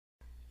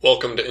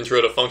Welcome to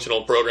Intro to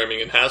Functional Programming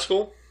in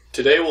Haskell.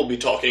 Today we'll be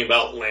talking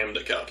about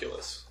Lambda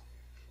Calculus.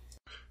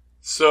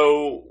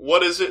 So,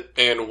 what is it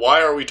and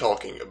why are we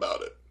talking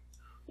about it?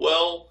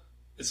 Well,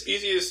 it's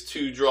easiest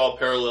to draw a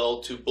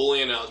parallel to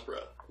Boolean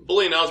algebra.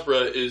 Boolean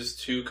algebra is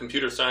to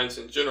computer science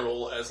in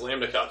general as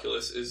Lambda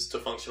Calculus is to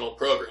functional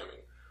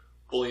programming.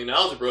 Boolean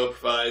algebra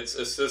provides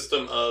a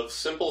system of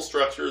simple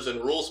structures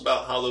and rules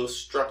about how those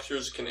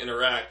structures can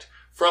interact,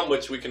 from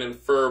which we can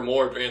infer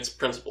more advanced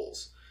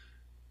principles.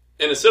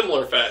 In a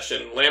similar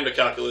fashion, Lambda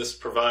Calculus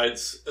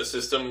provides a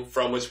system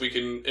from which we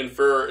can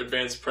infer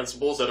advanced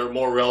principles that are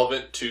more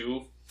relevant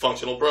to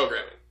functional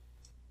programming.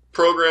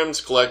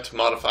 Programs collect,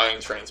 modify,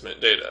 and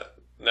transmit data.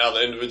 Now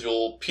the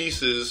individual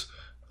pieces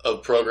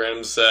of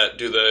programs that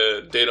do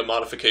the data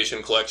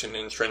modification, collection,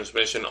 and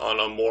transmission on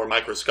a more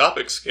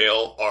microscopic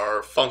scale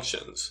are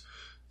functions.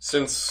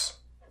 Since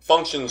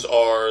functions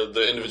are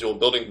the individual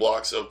building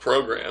blocks of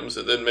programs,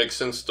 it then makes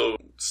sense to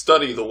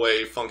study the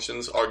way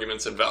functions,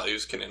 arguments, and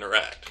values can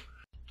interact.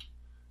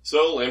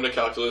 So Lambda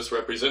Calculus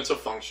represents a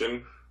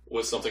function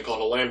with something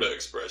called a lambda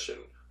expression.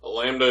 A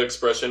lambda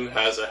expression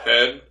has a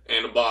head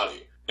and a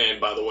body. And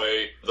by the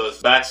way, the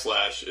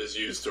backslash is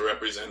used to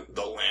represent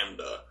the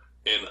lambda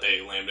in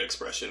a lambda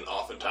expression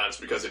oftentimes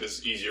because it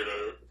is easier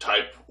to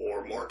type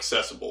or more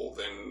accessible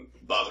than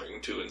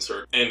bothering to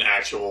insert an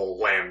actual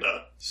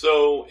lambda.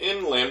 So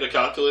in Lambda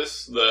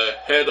Calculus, the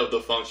head of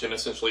the function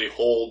essentially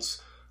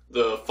holds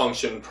the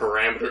function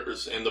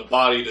parameters, and the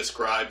body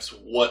describes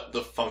what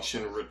the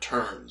function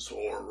returns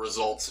or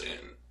results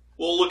in.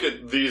 We'll look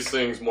at these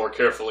things more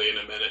carefully in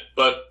a minute,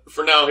 but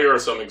for now here are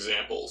some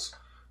examples.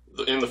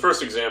 In the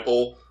first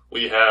example,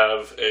 we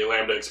have a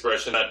lambda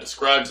expression that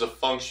describes a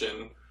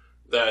function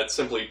that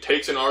simply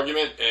takes an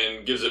argument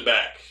and gives it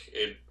back.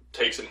 It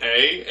takes an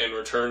A and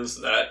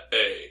returns that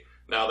A.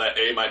 Now that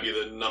A might be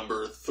the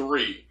number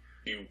 3.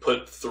 You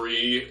put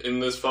 3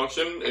 in this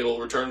function, it'll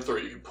return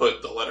 3. You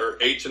put the letter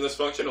H in this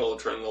function, it'll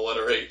return the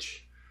letter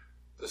H.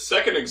 The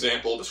second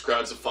example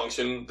describes a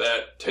function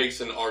that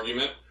takes an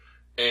argument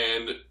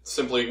and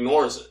simply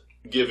ignores it.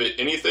 Give it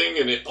anything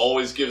and it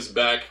always gives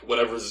back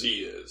whatever Z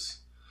is.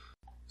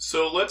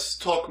 So let's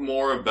talk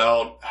more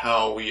about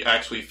how we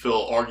actually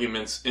fill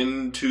arguments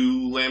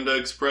into lambda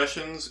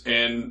expressions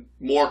and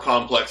more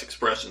complex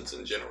expressions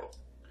in general.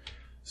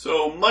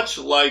 So much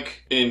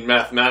like in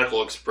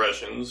mathematical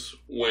expressions,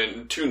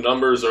 when two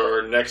numbers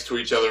are next to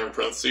each other in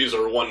parentheses,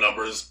 or one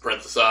number is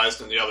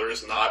parenthesized and the other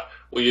is not,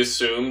 we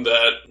assume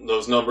that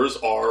those numbers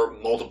are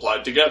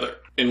multiplied together.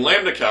 In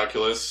lambda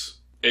calculus,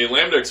 a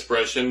lambda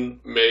expression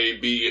may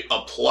be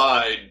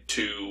applied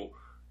to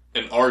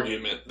an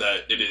argument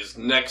that it is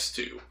next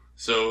to.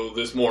 So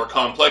this more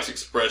complex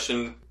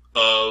expression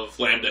of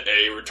lambda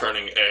A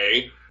returning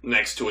A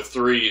next to a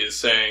 3 is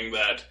saying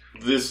that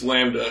this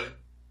lambda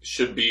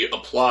should be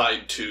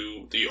applied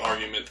to the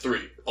argument 3.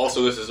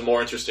 Also, this is a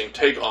more interesting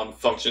take on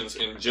functions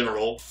in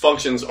general.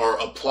 Functions are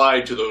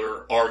applied to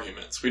their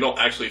arguments. We don't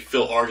actually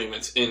fill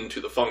arguments into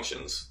the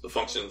functions. The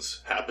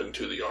functions happen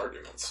to the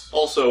arguments.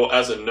 Also,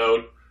 as a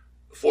note,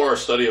 for our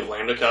study of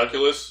lambda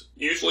calculus,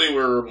 usually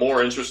we're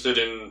more interested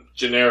in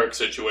generic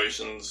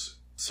situations,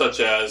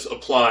 such as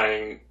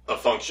applying a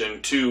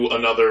function to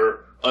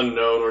another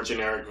unknown or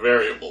generic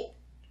variable.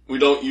 We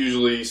don't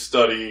usually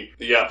study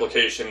the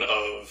application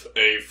of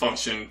a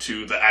function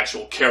to the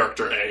actual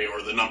character A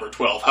or the number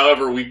 12.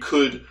 However, we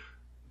could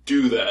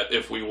do that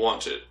if we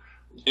wanted.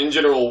 In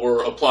general,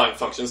 we're applying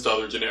functions to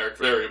other generic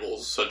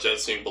variables, such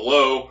as seen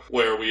below,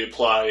 where we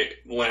apply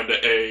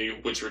lambda A,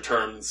 which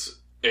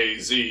returns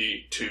AZ,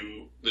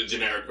 to the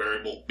generic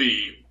variable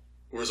B,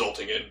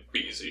 resulting in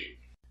BZ.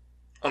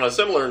 On a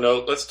similar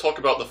note, let's talk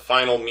about the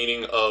final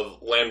meaning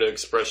of lambda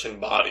expression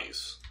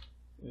bodies.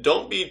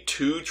 Don't be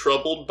too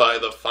troubled by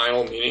the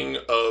final meaning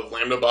of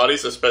lambda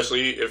bodies,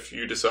 especially if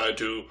you decide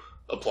to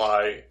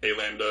apply a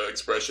lambda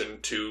expression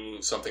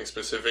to something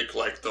specific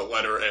like the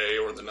letter A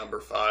or the number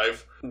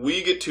 5.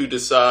 We get to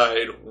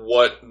decide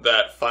what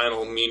that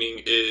final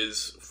meaning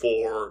is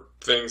for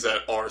things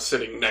that are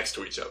sitting next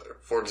to each other.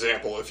 For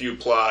example, if you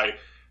apply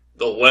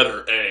the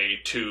letter A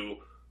to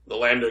the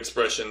lambda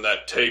expression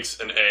that takes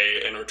an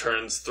A and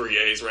returns 3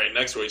 A's right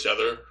next to each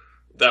other,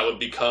 that would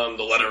become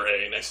the letter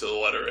A next to the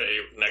letter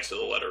A next to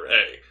the letter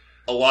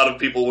A. A lot of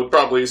people would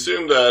probably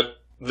assume that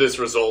this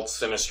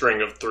results in a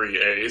string of 3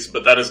 A's,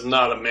 but that is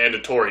not a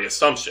mandatory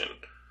assumption.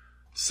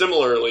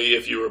 Similarly,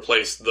 if you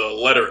replace the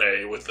letter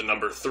A with the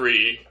number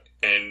 3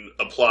 and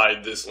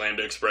applied this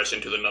lambda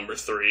expression to the number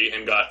 3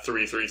 and got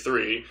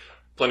 333,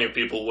 plenty of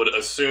people would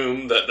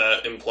assume that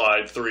that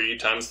implied 3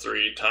 times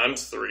 3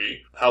 times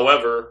 3.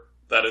 However,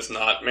 that is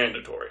not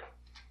mandatory.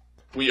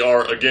 We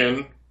are,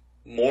 again,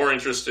 more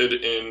interested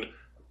in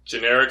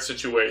generic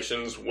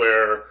situations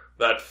where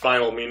that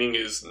final meaning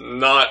is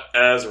not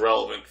as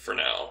relevant for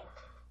now.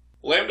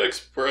 Lambda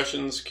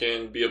expressions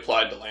can be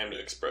applied to lambda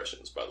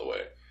expressions, by the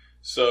way.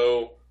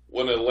 So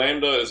when a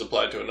lambda is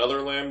applied to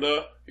another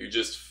lambda, you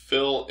just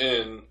fill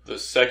in the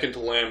second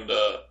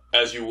lambda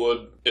as you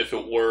would if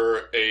it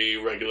were a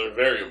regular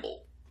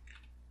variable.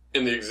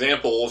 In the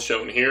example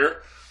shown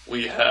here,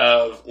 we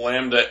have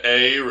lambda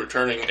a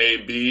returning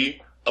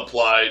ab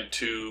applied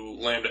to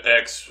lambda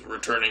x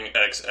returning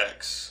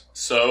xx.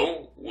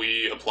 So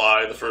we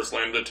apply the first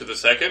lambda to the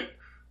second.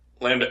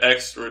 Lambda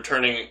x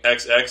returning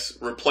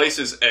xx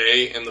replaces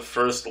a in the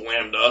first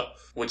lambda,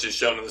 which is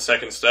shown in the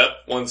second step.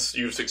 Once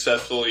you've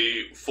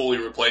successfully fully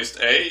replaced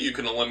a, you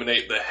can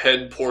eliminate the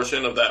head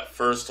portion of that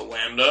first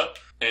lambda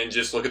and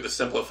just look at the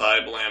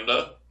simplified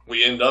lambda.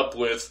 We end up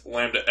with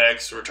lambda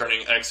x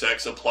returning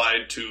xx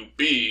applied to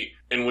b,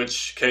 in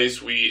which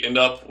case we end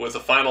up with a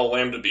final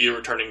lambda b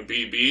returning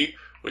bb.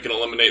 We can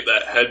eliminate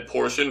that head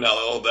portion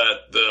now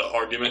that the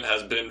argument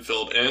has been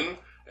filled in,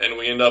 and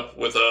we end up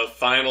with a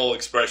final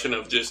expression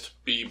of just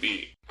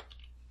bb.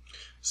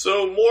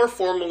 So more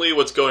formally,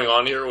 what's going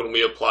on here when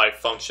we apply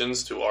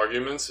functions to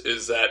arguments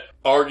is that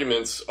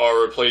arguments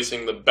are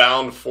replacing the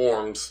bound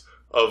forms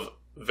of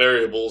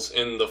variables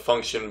in the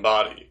function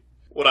body.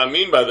 What I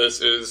mean by this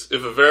is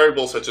if a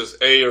variable such as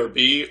a or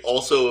b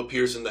also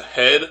appears in the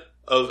head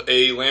of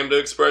a lambda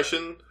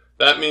expression,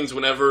 that means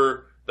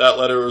whenever that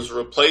letter is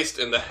replaced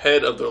in the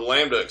head of the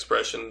lambda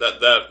expression,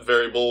 that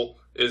variable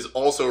is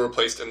also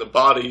replaced in the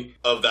body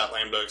of that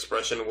lambda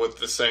expression with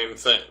the same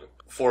thing.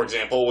 For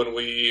example, when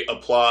we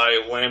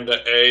apply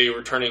lambda a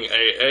returning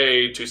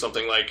aa to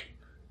something like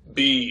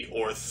b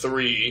or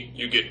 3,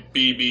 you get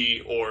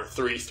bb or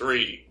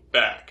 3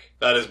 back.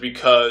 That is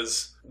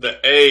because the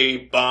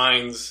a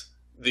binds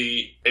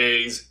the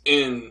a's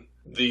in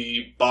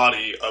the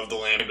body of the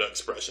lambda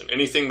expression.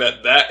 Anything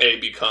that a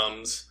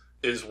becomes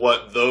is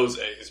what those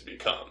a's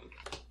become.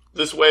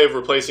 This way of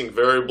replacing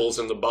variables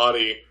in the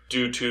body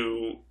due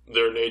to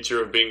their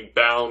nature of being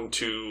bound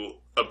to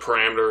a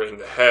parameter in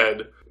the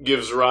head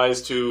gives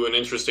rise to an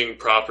interesting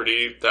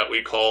property that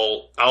we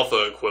call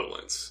alpha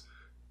equivalence.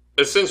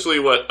 Essentially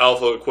what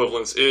alpha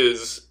equivalence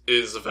is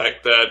the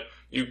fact that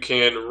you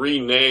can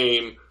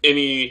rename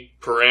any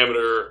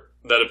parameter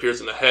that appears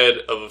in the head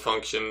of a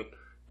function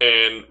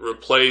and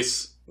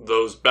replace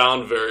those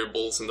bound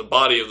variables in the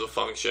body of the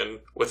function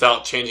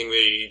without changing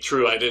the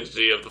true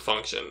identity of the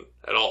function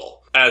at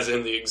all. As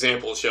in the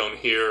example shown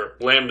here,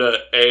 lambda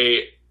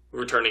a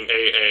returning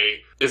aa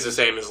is the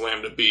same as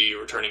lambda b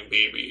returning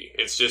bb.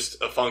 It's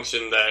just a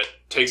function that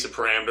takes a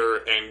parameter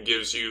and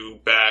gives you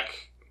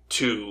back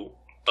 2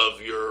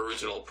 of your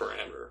original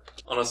parameter.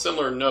 On a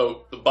similar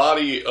note, the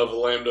body of a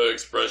lambda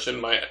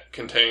expression might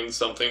contain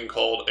something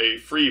called a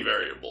free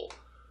variable.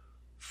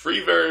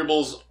 Free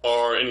variables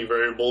are any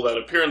variable that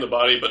appear in the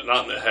body but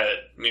not in the head,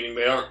 meaning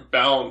they aren't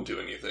bound to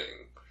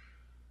anything.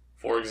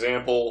 For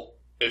example,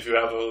 if you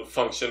have a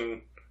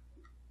function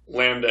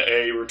lambda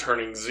a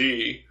returning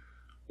z,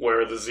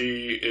 where the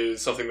z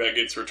is something that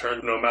gets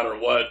returned no matter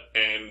what,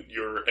 and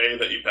your a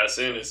that you pass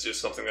in is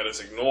just something that is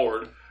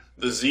ignored,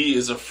 the z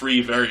is a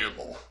free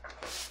variable.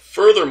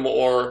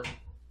 Furthermore,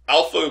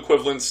 alpha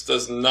equivalence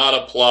does not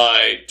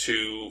apply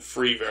to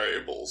free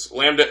variables.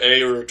 Lambda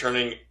a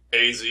returning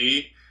az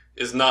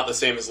is not the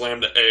same as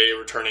lambda a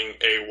returning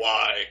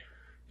ay,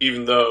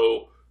 even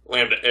though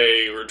lambda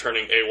a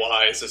returning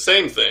ay is the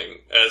same thing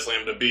as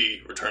lambda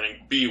b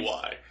returning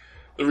by.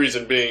 The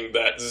reason being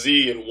that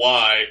z and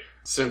y,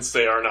 since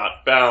they are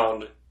not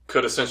bound,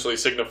 could essentially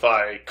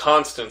signify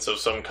constants of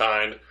some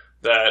kind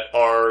that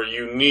are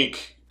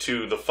unique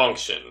to the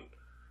function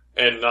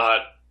and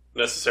not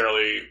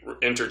necessarily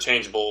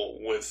interchangeable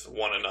with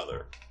one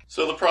another.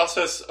 So the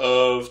process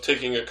of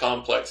taking a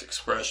complex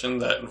expression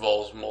that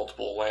involves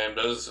multiple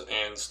lambdas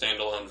and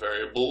standalone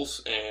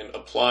variables and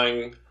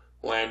applying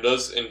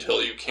lambdas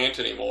until you can't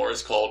anymore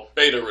is called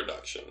beta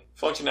reduction.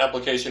 Function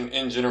application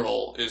in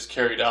general is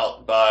carried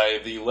out by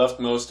the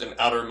leftmost and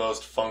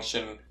outermost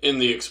function in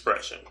the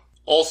expression.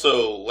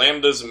 Also,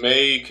 lambdas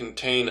may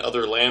contain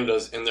other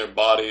lambdas in their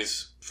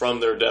bodies from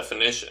their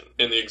definition.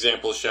 In the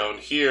example shown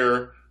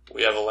here,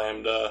 we have a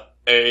lambda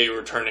a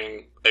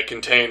returning a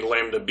contained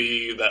lambda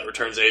b that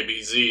returns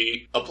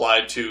abz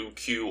applied to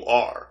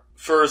qr.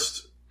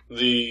 First,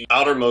 the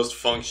outermost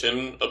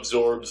function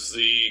absorbs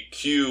the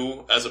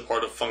q as a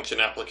part of function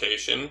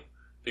application,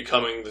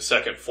 becoming the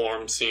second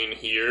form seen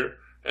here,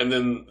 and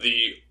then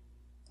the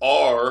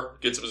r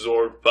gets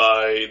absorbed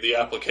by the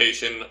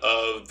application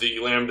of the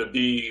lambda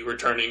b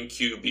returning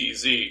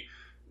qbz.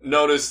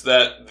 Notice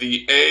that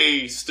the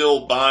a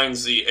still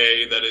binds the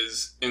a that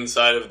is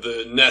inside of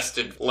the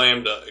nested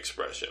lambda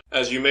expression.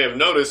 As you may have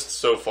noticed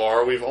so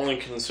far, we've only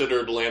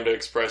considered lambda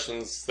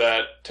expressions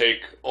that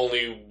take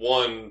only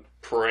one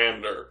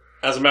parameter.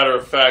 As a matter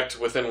of fact,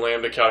 within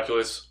lambda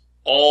calculus,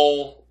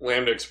 all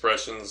lambda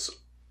expressions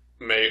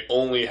may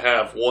only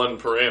have one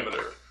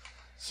parameter.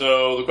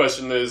 So the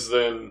question is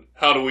then,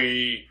 how do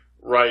we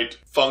write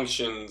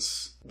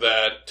functions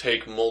that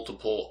take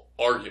multiple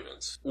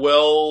arguments?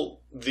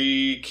 Well,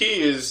 the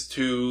key is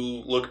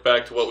to look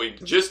back to what we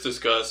just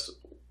discussed,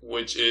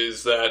 which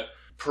is that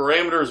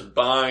parameters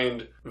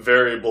bind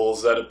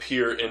variables that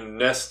appear in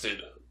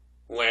nested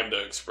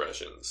lambda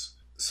expressions.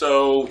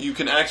 So you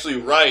can actually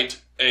write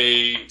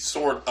a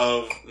sort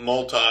of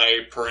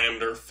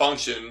multi-parameter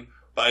function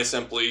by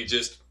simply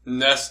just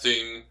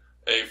nesting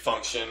a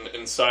function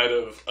inside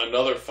of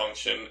another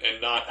function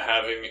and not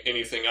having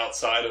anything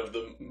outside of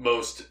the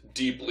most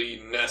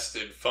deeply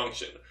nested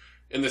function.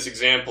 In this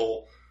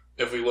example,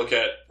 if we look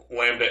at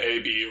lambda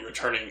AB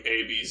returning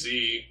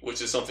ABZ,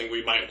 which is something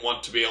we might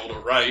want to be able to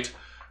write,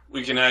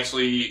 we can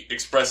actually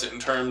express it in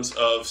terms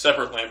of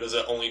separate lambdas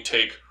that only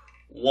take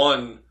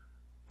one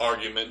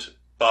argument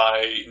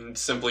by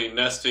simply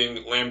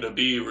nesting lambda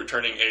B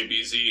returning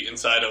ABZ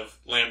inside of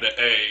lambda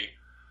A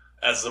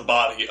as the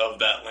body of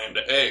that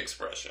lambda A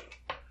expression.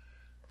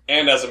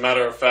 And as a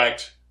matter of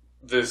fact,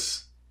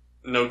 this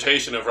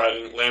notation of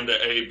writing lambda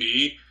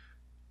AB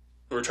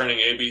returning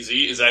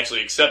ABZ is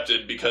actually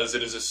accepted because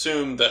it is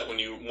assumed that when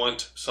you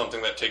want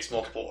something that takes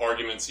multiple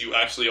arguments, you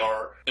actually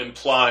are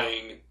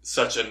implying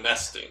such a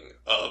nesting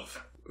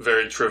of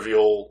very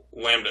trivial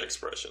lambda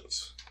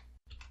expressions.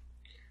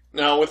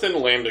 Now, within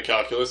lambda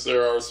calculus,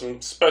 there are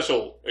some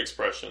special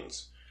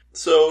expressions.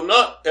 So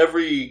not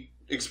every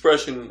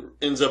expression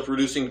ends up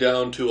reducing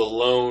down to a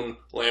lone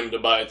lambda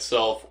by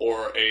itself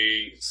or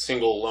a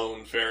single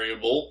lone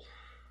variable.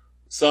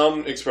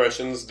 Some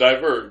expressions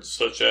diverge,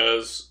 such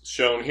as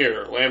shown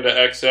here. Lambda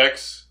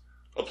XX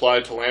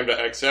applied to lambda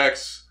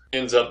XX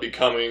ends up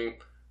becoming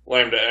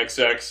lambda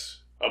XX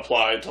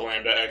applied to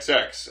lambda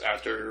XX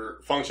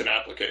after function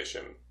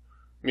application.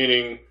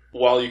 Meaning,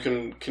 while you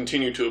can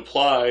continue to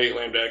apply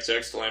lambda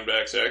XX to lambda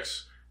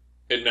XX,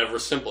 it never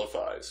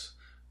simplifies.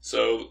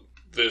 So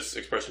this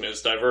expression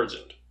is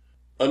divergent.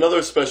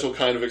 Another special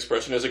kind of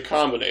expression is a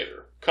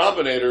combinator.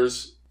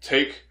 Combinators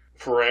take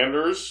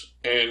parameters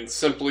and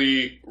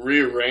simply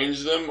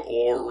rearrange them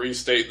or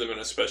restate them in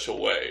a special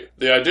way.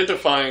 The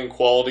identifying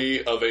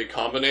quality of a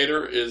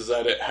combinator is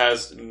that it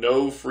has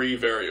no free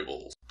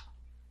variables.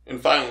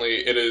 And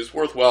finally, it is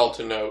worthwhile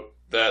to note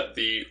that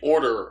the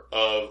order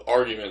of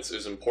arguments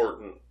is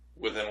important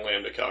within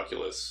lambda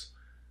calculus.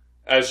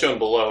 As shown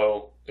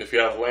below, if you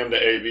have lambda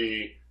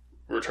AB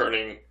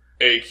returning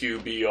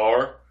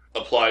AQBR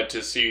applied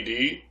to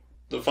CD,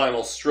 the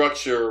final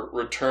structure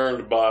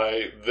returned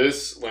by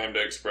this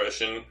lambda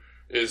expression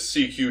is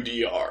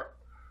CQDR.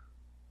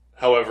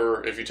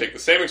 However, if you take the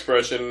same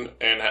expression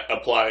and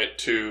apply it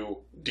to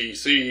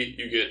DC,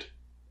 you get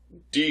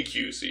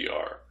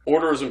DQCR.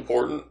 Order is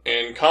important,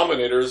 and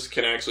combinators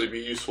can actually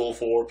be useful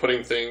for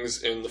putting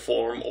things in the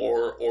form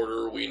or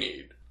order we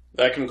need.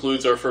 That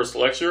concludes our first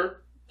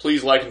lecture.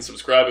 Please like and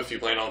subscribe if you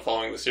plan on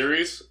following the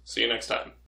series. See you next time.